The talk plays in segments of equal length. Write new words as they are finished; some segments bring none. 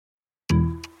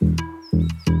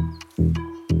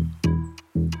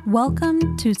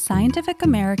Welcome to Scientific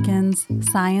American's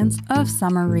Science of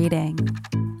Summer Reading.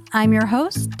 I'm your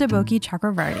host, Deboki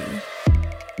Chakravarti.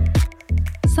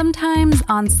 Sometimes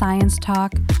on Science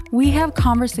Talk, we have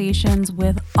conversations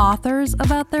with authors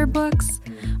about their books,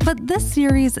 but this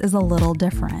series is a little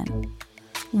different.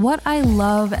 What I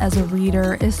love as a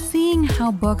reader is seeing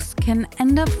how books can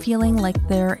end up feeling like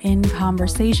they're in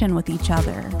conversation with each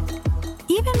other,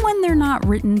 even when they're not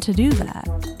written to do that.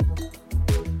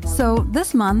 So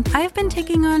this month, I've been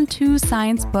taking on 2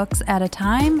 science books at a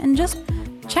time and just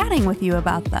chatting with you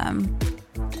about them.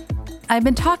 I've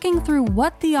been talking through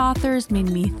what the authors made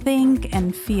me think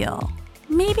and feel.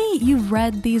 Maybe you've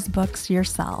read these books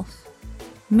yourself.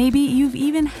 Maybe you've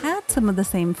even had some of the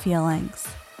same feelings.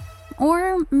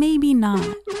 Or maybe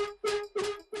not.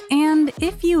 And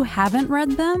if you haven't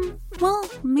read them, well,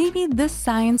 maybe this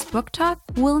science book talk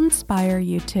will inspire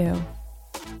you too.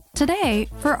 Today,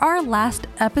 for our last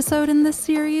episode in this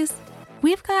series,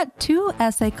 we've got 2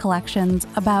 essay collections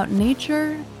about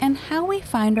nature and how we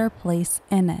find our place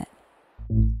in it.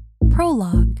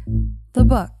 Prologue: The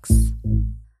Books.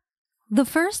 The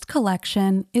first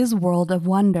collection is World of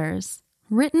Wonders,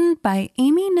 written by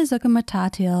Aimee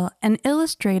Nezhukumatathil and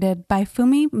illustrated by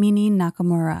Fumi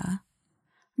Nakamura.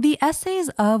 The essays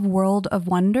of World of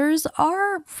Wonders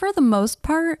are, for the most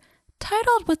part,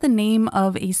 titled with the name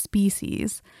of a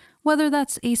species, whether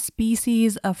that's a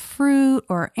species of fruit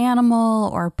or animal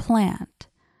or plant.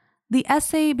 The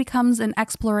essay becomes an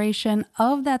exploration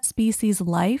of that species'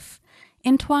 life,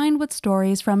 entwined with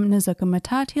stories from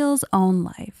Nezhukumatathil's own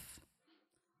life.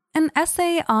 An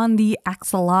essay on the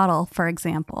axolotl, for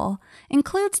example,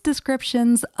 includes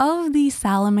descriptions of the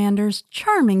salamander's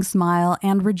charming smile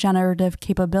and regenerative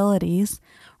capabilities,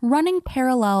 running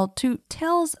parallel to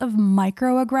tales of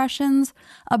microaggressions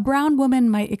a brown woman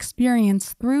might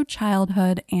experience through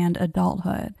childhood and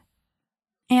adulthood.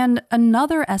 And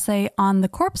another essay on the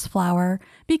corpse flower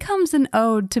becomes an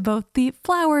ode to both the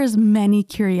flower's many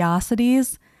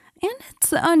curiosities and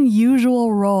its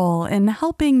unusual role in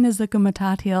helping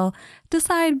Nezhukumatathil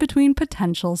decide between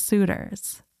potential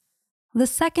suitors. The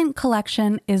second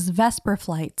collection is Vesper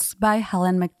Flights by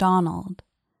Helen Macdonald.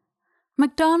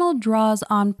 Macdonald draws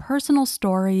on personal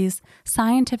stories,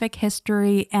 scientific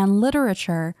history, and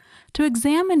literature to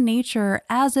examine nature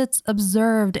as it's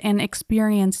observed and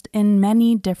experienced in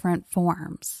many different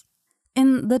forms.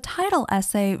 In the title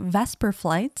essay, Vesper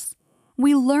Flights,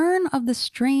 we learn of the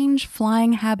strange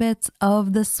flying habits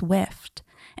of the swift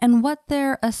and what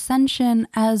their ascension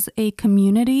as a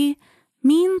community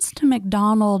means to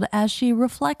Macdonald as she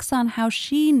reflects on how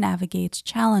she navigates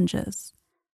challenges.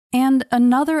 And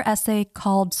another essay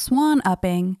called Swan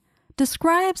Upping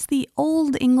describes the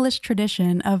old English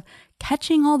tradition of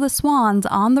catching all the swans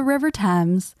on the River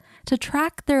Thames to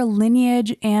track their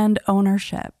lineage and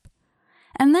ownership,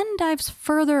 and then dives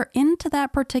further into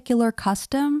that particular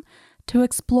custom to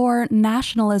explore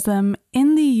nationalism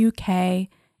in the UK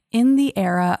in the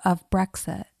era of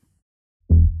Brexit.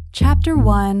 Chapter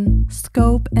 1: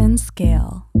 Scope and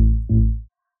Scale.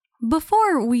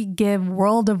 Before we give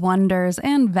World of Wonders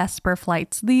and Vesper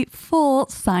Flights the full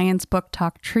science book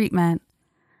talk treatment,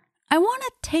 I want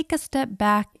to take a step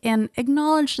back and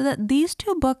acknowledge that these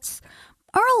 2 books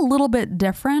are a little bit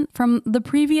different from the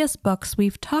previous books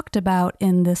we've talked about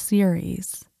in this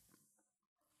series.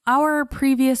 Our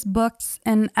previous books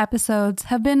and episodes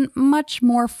have been much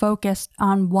more focused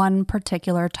on one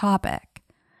particular topic,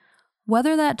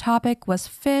 whether that topic was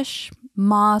fish,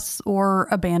 moss, or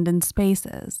abandoned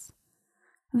spaces.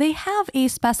 They have a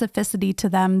specificity to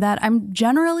them that I'm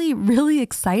generally really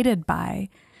excited by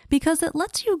because it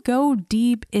lets you go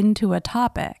deep into a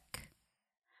topic.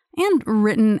 And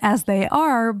written as they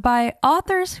are by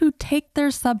authors who take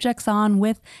their subjects on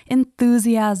with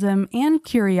enthusiasm and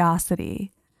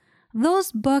curiosity,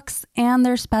 those books and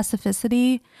their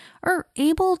specificity are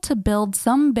able to build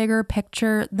some bigger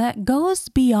picture that goes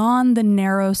beyond the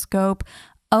narrow scope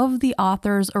of the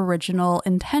author's original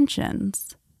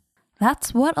intentions.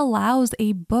 That's what allows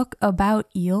a book about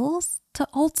eels to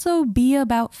also be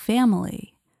about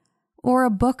family, or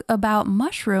a book about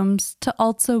mushrooms to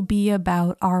also be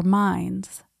about our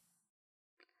minds.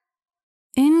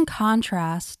 In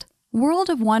contrast, World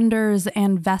of Wonders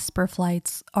and Vesper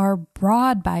Flights are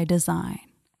broad by design.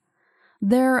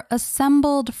 They're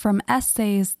assembled from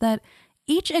essays that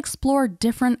each explore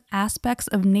different aspects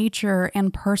of nature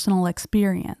and personal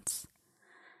experience.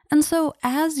 And so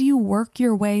as you work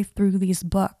your way through these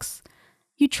books,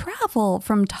 you travel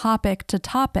from topic to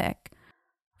topic,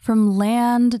 from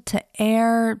land to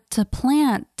air to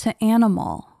plant to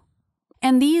animal.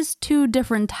 And these 2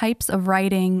 different types of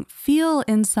writing feel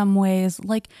in some ways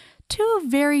like two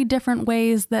very different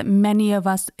ways that many of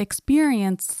us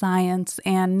experience science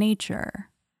and nature.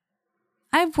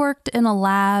 I've worked in a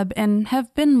lab and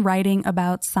have been writing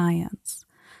about science.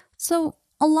 So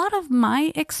a lot of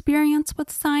my experience with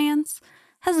science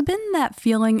has been that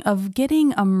feeling of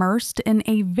getting immersed in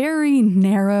a very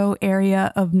narrow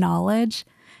area of knowledge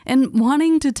and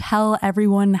wanting to tell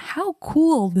everyone how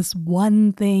cool this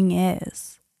one thing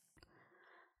is.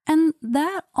 And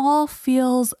that all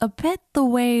feels a bit the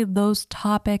way those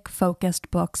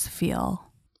topic-focused books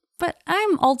feel. But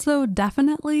I'm also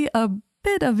definitely a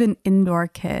bit of an indoor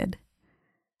kid.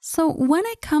 So when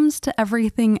it comes to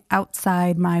everything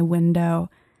outside my window,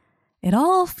 it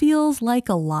all feels like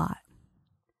a lot.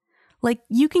 Like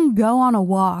you can go on a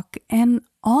walk and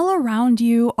all around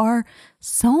you are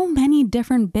so many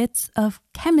different bits of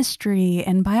chemistry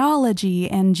and biology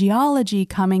and geology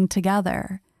coming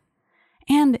together.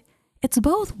 And it's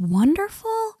both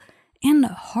wonderful and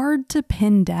hard to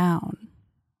pin down.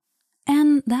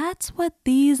 And that's what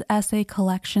these essay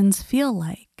collections feel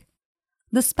like.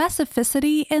 The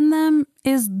specificity in them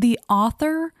is the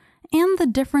author and the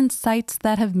different sites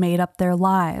that have made up their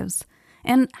lives,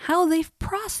 and how they've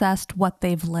processed what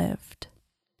they've lived.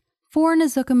 For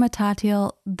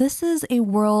Nezhukumatathil, this is a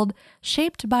world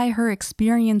shaped by her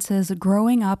experiences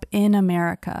growing up in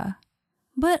America,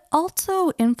 but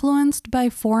also influenced by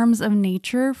forms of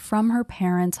nature from her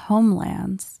parents'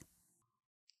 homelands.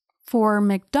 For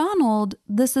Macdonald,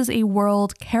 this is a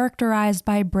world characterized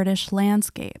by British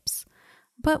landscapes,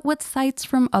 but with sites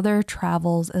from other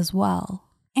travels as well.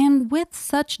 And with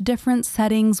such different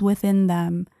settings within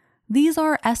them, these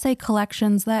are essay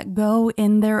collections that go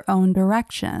in their own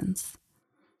directions.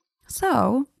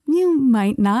 So, you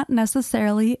might not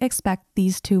necessarily expect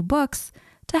these two books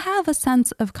to have a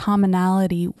sense of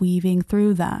commonality weaving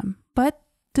through them. But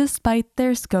despite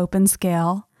their scope and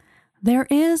scale, there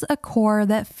is a core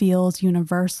that feels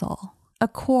universal. A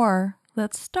core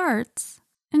that starts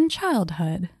in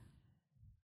childhood.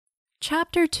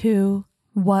 Chapter 2,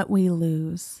 What We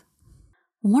Lose.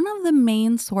 One of the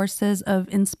main sources of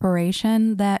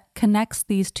inspiration that connects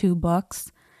these two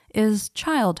books is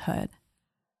childhood.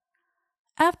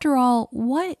 After all,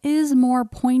 what is more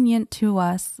poignant to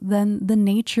us than the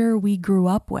nature we grew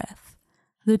up with?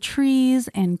 The trees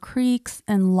and creeks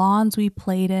and lawns we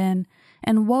played in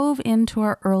and wove into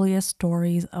our earliest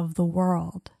stories of the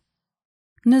world.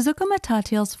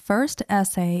 Nezhukumatathil's first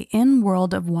essay in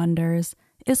World of Wonders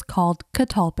is called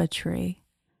Catalpa Tree.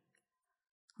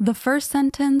 The first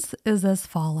sentence is as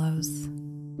follows.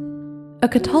 A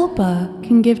catalpa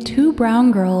can give two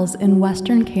brown girls in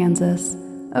western Kansas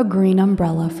a green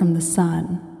umbrella from the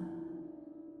sun.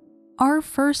 Our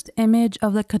first image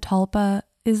of the catalpa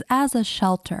is as a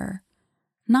shelter,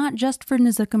 not just for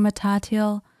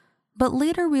Nezhukumatathil, but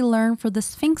later we learn for the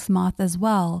sphinx moth as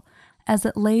well, as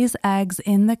it lays eggs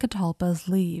in the catalpa's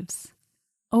leaves.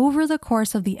 Over the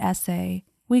course of the essay,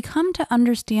 we come to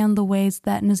understand the ways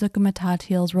that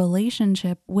Nezhukumatathil's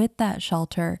relationship with that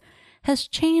shelter has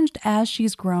changed as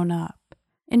she's grown up.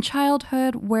 In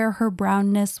childhood, where her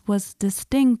brownness was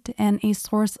distinct and a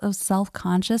source of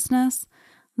self-consciousness,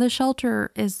 the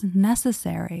shelter is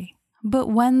necessary. But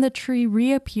when the tree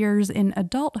reappears in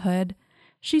adulthood,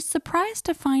 she's surprised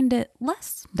to find it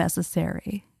less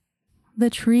necessary. The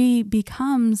tree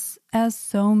becomes, as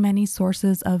so many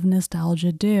sources of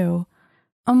nostalgia do,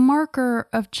 a marker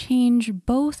of change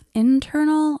both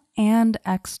internal and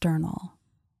external.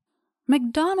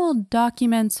 Macdonald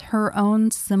documents her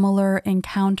own similar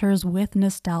encounters with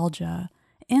nostalgia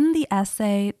in the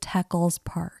essay Teckle's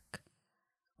Park,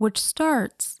 which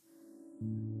starts,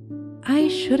 I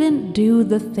shouldn't do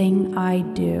the thing I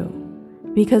do,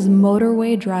 because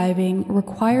motorway driving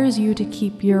requires you to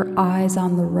keep your eyes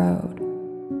on the road.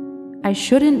 I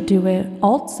shouldn't do it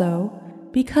also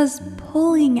because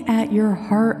pulling at your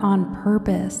heart on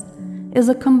purpose is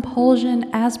a compulsion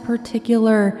as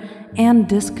particular and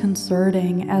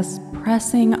disconcerting as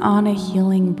pressing on a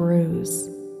healing bruise.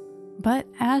 But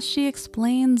as she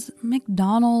explains,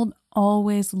 Macdonald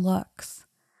always looks,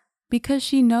 because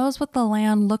she knows what the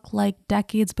land looked like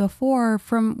decades before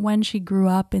from when she grew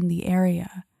up in the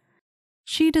area.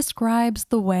 She describes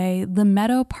the way the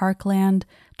meadow parkland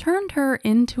turned her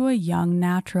into a young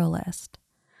naturalist,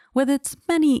 with its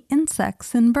many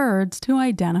insects and birds to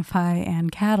identify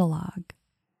and catalog.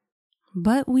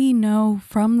 But we know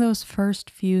from those first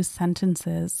few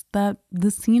sentences that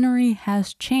the scenery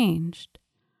has changed.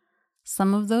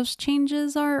 Some of those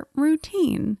changes are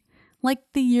routine, like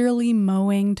the yearly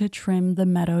mowing to trim the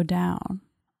meadow down.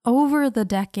 Over the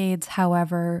decades,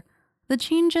 however, the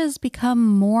changes become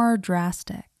more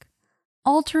drastic.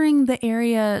 altering the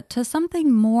area to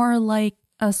something more like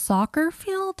a soccer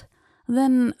field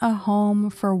than a home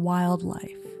for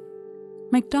wildlife.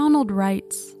 Macdonald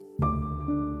writes,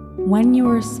 "When you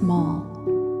are small,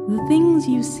 the things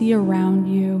you see around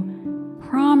you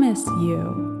promise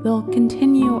you they'll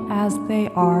continue as they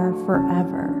are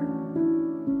forever."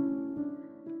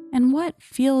 And what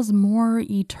feels more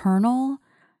eternal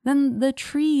than the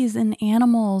trees and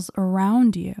animals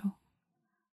around you?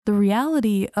 The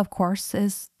reality, of course,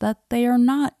 is that they are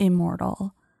not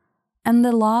immortal, and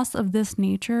the loss of this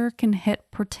nature can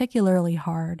hit particularly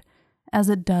hard, as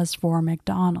it does for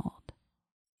Macdonald.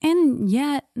 And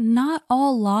yet, not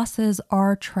all losses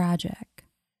are tragic.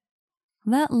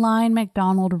 That line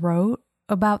Macdonald wrote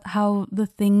about how the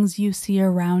things you see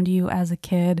around you as a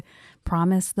kid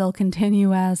promise they'll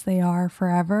continue as they are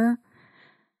forever,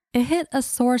 it hit a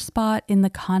sore spot in the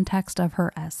context of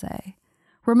her essay,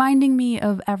 reminding me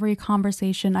of every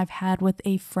conversation I've had with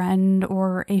a friend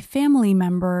or a family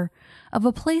member of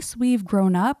a place we've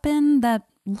grown up in that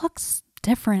looks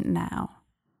different now.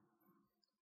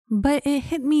 But it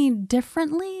hit me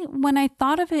differently when I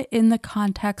thought of it in the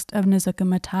context of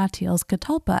Nezhukumatathil's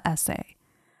Catalpa essay,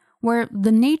 where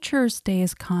the nature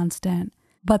stays constant,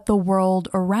 but the world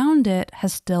around it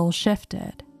has still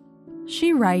shifted.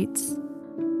 She writes,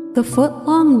 "The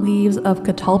foot-long leaves of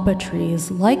catalpa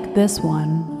trees like this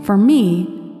one, for me,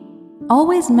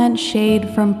 always meant shade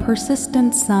from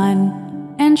persistent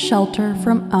sun and shelter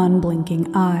from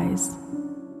unblinking eyes.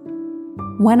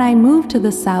 When I moved to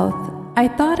the south, I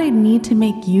thought I'd need to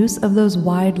make use of those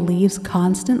wide leaves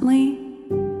constantly,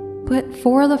 but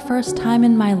for the first time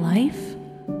in my life,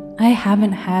 I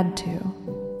haven't had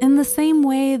to." In the same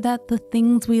way that the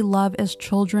things we love as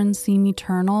children seem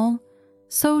eternal,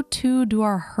 so too do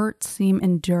our hurts seem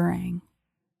enduring.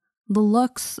 The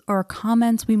looks or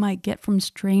comments we might get from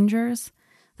strangers,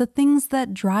 the things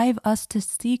that drive us to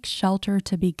seek shelter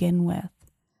to begin with.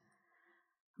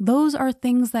 Those are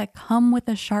things that come with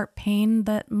a sharp pain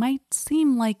that might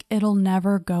seem like it'll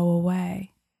never go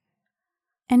away.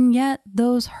 And yet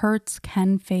those hurts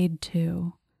can fade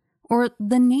too, or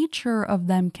the nature of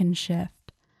them can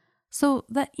shift, so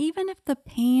that even if the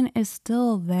pain is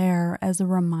still there as a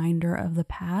reminder of the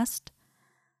past,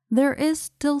 there is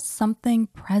still something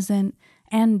present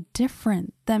and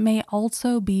different that may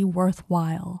also be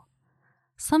worthwhile,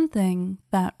 something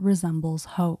that resembles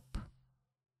hope.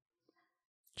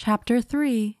 Chapter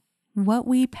 3, What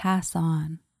We Pass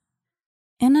On.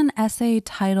 In an essay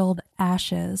titled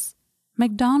Ashes,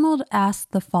 Macdonald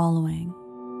asked the following: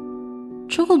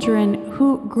 "Children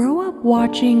who grow up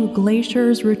watching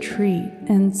glaciers retreat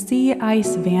and sea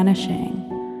ice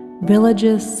vanishing,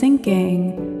 villages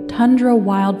sinking, tundra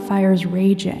wildfires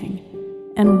raging,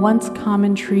 and once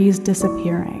common trees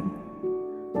disappearing,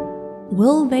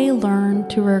 will they learn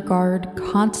to regard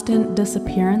constant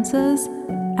disappearances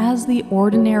as the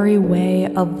ordinary way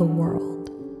of the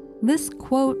world?" This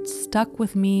quote stuck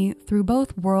with me through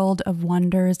both World of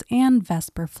Wonders and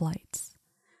Vesper Flights,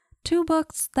 two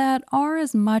books that are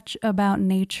as much about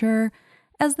nature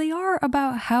as they are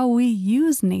about how we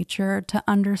use nature to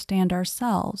understand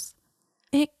ourselves.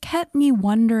 It kept me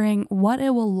wondering what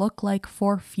it will look like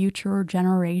for future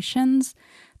generations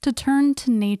to turn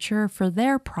to nature for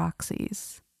their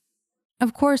proxies.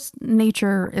 Of course,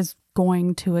 nature is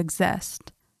going to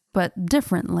exist, but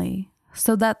differently,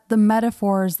 so that the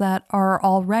metaphors that are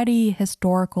already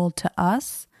historical to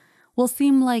us will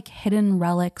seem like hidden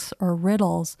relics or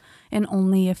riddles in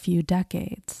only a few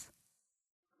decades.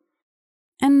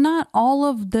 And not all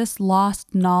of this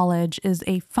lost knowledge is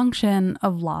a function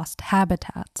of lost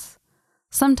habitats.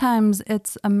 Sometimes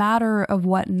it's a matter of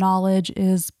what knowledge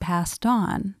is passed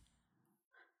on.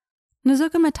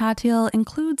 Nezhukumatathil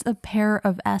includes a pair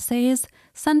of essays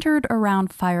centered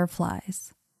around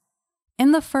fireflies.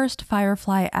 In the first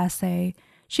firefly essay,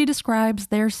 she describes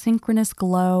their synchronous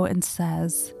glow and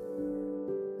says,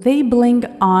 "They blink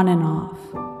on and off,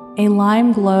 a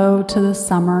lime glow to the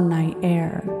summer night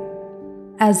air,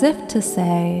 as if to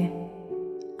say,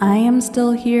 I am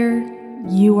still here,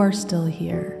 you are still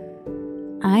here.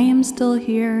 I am still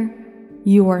here,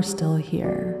 you are still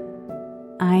here.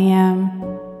 I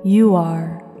am, you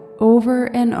are, over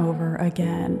and over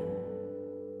again."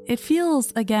 It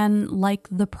feels again like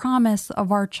the promise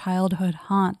of our childhood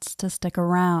haunts to stick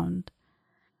around.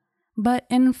 But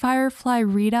in Firefly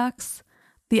Redux,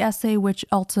 the essay which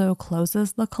also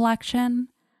closes the collection,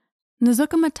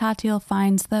 Nezhukumatathil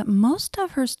finds that most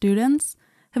of her students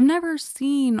have never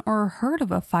seen or heard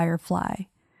of a firefly,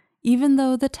 even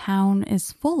though the town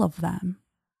is full of them.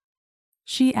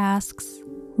 She asks,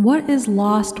 what is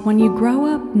lost when you grow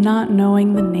up not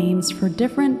knowing the names for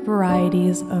different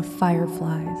varieties of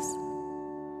fireflies?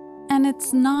 And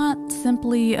it's not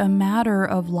simply a matter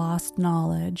of lost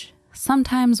knowledge.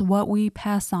 Sometimes what we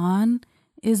pass on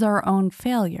is our own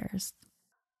failures.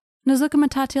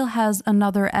 Nezhukumatathil has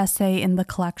another essay in the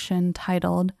collection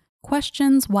titled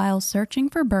Questions While Searching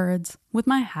for Birds with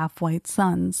My Half-White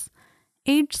Sons,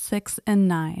 age 6 and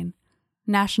 9,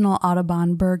 National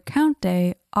Audubon Bird Count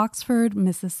Day, Oxford,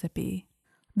 Mississippi.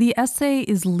 The essay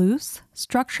is loose,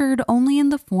 structured only in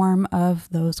the form of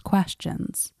those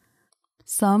questions.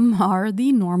 Some are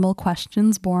the normal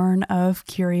questions born of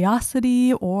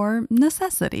curiosity or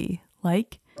necessity,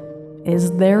 like,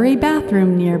 is there a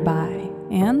bathroom nearby?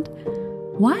 And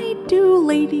why do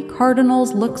lady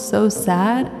cardinals look so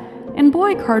sad and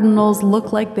boy cardinals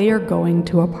look like they are going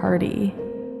to a party?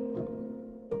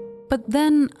 But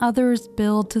then others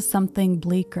build to something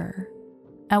bleaker.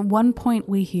 At one point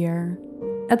we hear,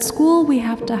 at school we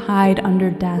have to hide under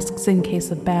desks in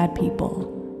case of bad people.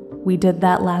 We did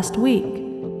that last week.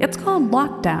 It's called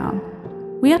lockdown.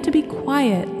 We have to be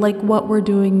quiet like what we're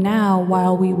doing now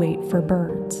while we wait for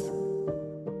birds.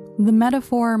 The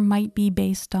metaphor might be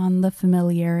based on the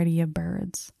familiarity of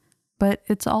birds, but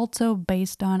it's also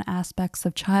based on aspects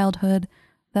of childhood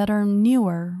that are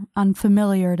newer,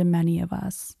 unfamiliar to many of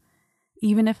us,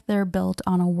 even if they're built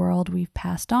on a world we've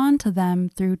passed on to them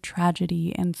through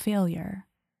tragedy and failure.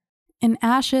 In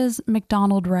Ashes,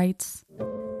 Macdonald writes,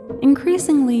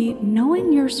 increasingly,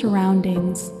 knowing your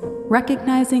surroundings,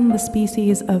 recognizing the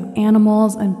species of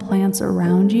animals and plants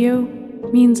around you,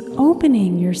 means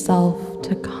opening yourself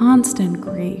to constant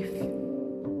grief.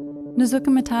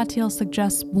 Nezhukumatathil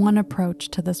suggests one approach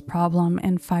to this problem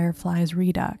in Fireflies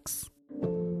Redux.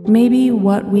 Maybe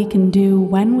what we can do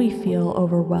when we feel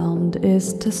overwhelmed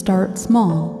is to start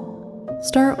small.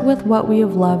 Start with what we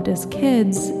have loved as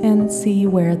kids and see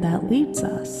where that leads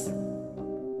us.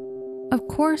 Of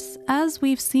course, as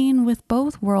we've seen with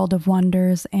both World of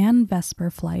Wonders and Vesper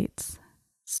Flights,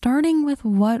 starting with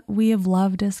what we have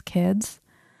loved as kids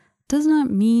does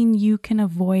not mean you can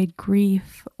avoid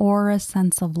grief or a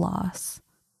sense of loss.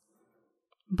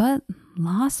 But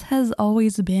loss has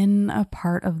always been a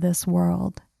part of this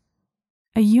world,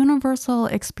 a universal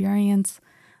experience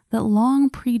that long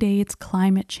predates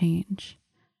climate change.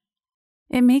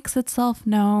 It makes itself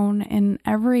known in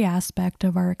every aspect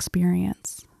of our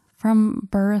experience, from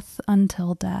birth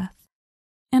until death.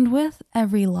 And with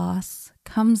every loss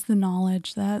comes the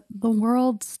knowledge that the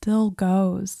world still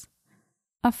goes,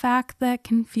 a fact that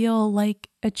can feel like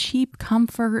a cheap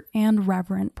comfort and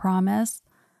reverent promise,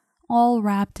 all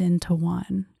wrapped into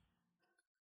one.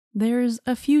 There's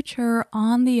a future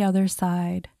on the other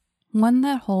side, one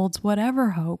that holds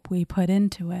whatever hope we put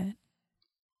into it.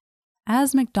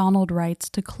 As Macdonald writes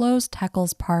to close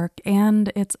Teckles Park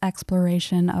and its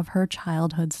exploration of her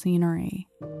childhood scenery,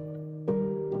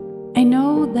 I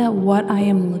know that what I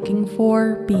am looking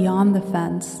for beyond the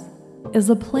fence is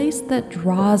a place that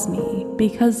draws me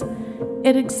because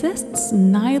it exists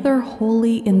neither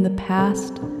wholly in the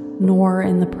past nor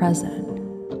in the present,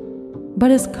 but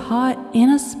is caught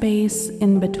in a space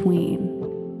in between.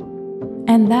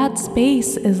 And that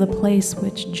space is a place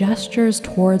which gestures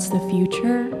towards the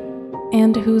future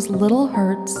and whose little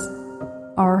hurts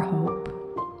are hope.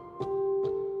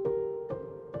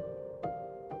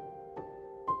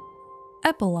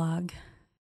 Epilogue.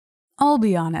 I'll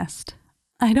be honest,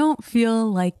 I don't feel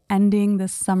like ending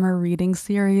this summer reading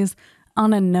series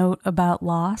on a note about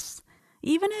loss,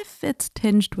 even if it's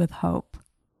tinged with hope.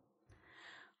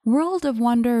 World of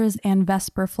Wonders and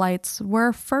Vesper Flights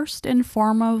were first and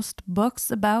foremost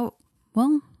books about,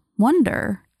 well,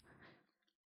 wonder.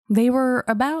 They were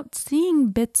about seeing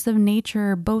bits of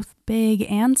nature, both big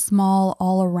and small,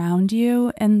 all around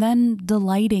you, and then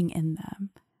delighting in them.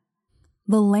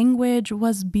 The language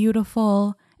was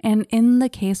beautiful, and in the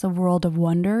case of World of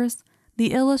Wonders,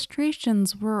 the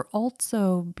illustrations were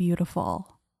also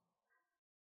beautiful.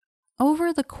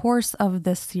 Over the course of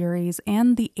this series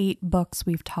and the 8 books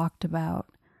we've talked about,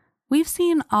 we've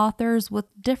seen authors with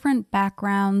different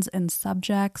backgrounds and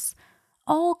subjects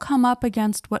all come up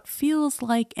against what feels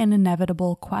like an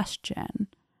inevitable question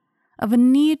of a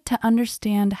need to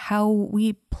understand how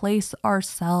we place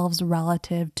ourselves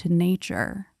relative to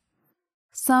nature.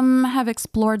 Some have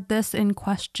explored this in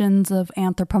questions of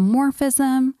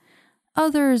anthropomorphism,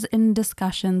 others in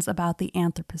discussions about the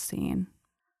Anthropocene.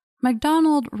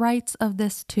 Macdonald writes of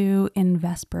this too in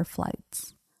Vesper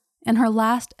Flights. In her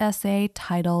last essay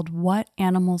titled What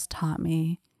Animals Taught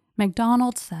Me,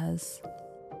 Macdonald says,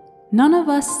 "None of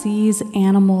us sees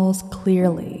animals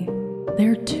clearly.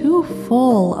 They're too too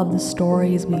full of the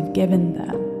stories we've given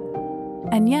them.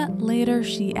 And yet later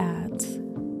she adds,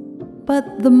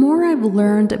 "But the more I've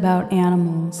learned about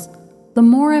animals, the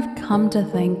more I've come to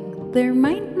think there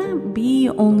might not be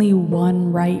only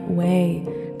one right way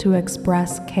to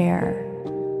express care,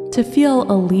 to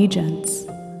feel allegiance,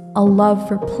 a love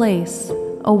for place,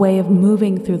 a way of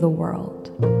moving through the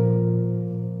world."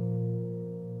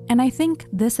 And I think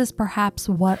this is perhaps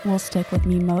what will stick with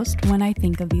me most when I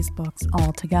think of these books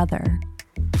all together,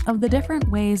 of the different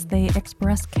ways they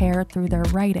express care through their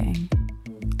writing,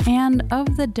 and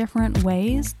of the different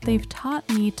ways they've taught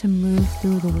me to move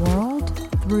through the world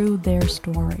through their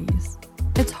stories.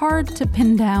 It's hard to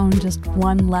pin down just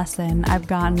one lesson I've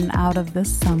gotten out of this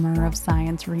summer of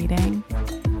science reading.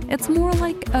 It's more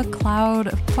like a cloud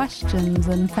of questions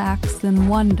and facts and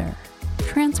wonder,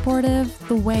 transportive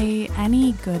the way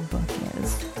any good book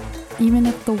is, even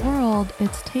if the world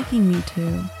it's taking me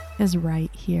to is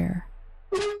right here.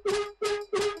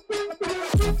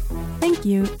 Thank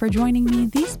you for joining me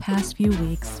these past few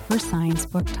weeks for Science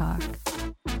Book Talk.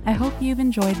 I hope you've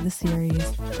enjoyed the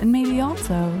series and maybe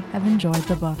also have enjoyed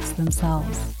the books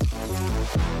themselves.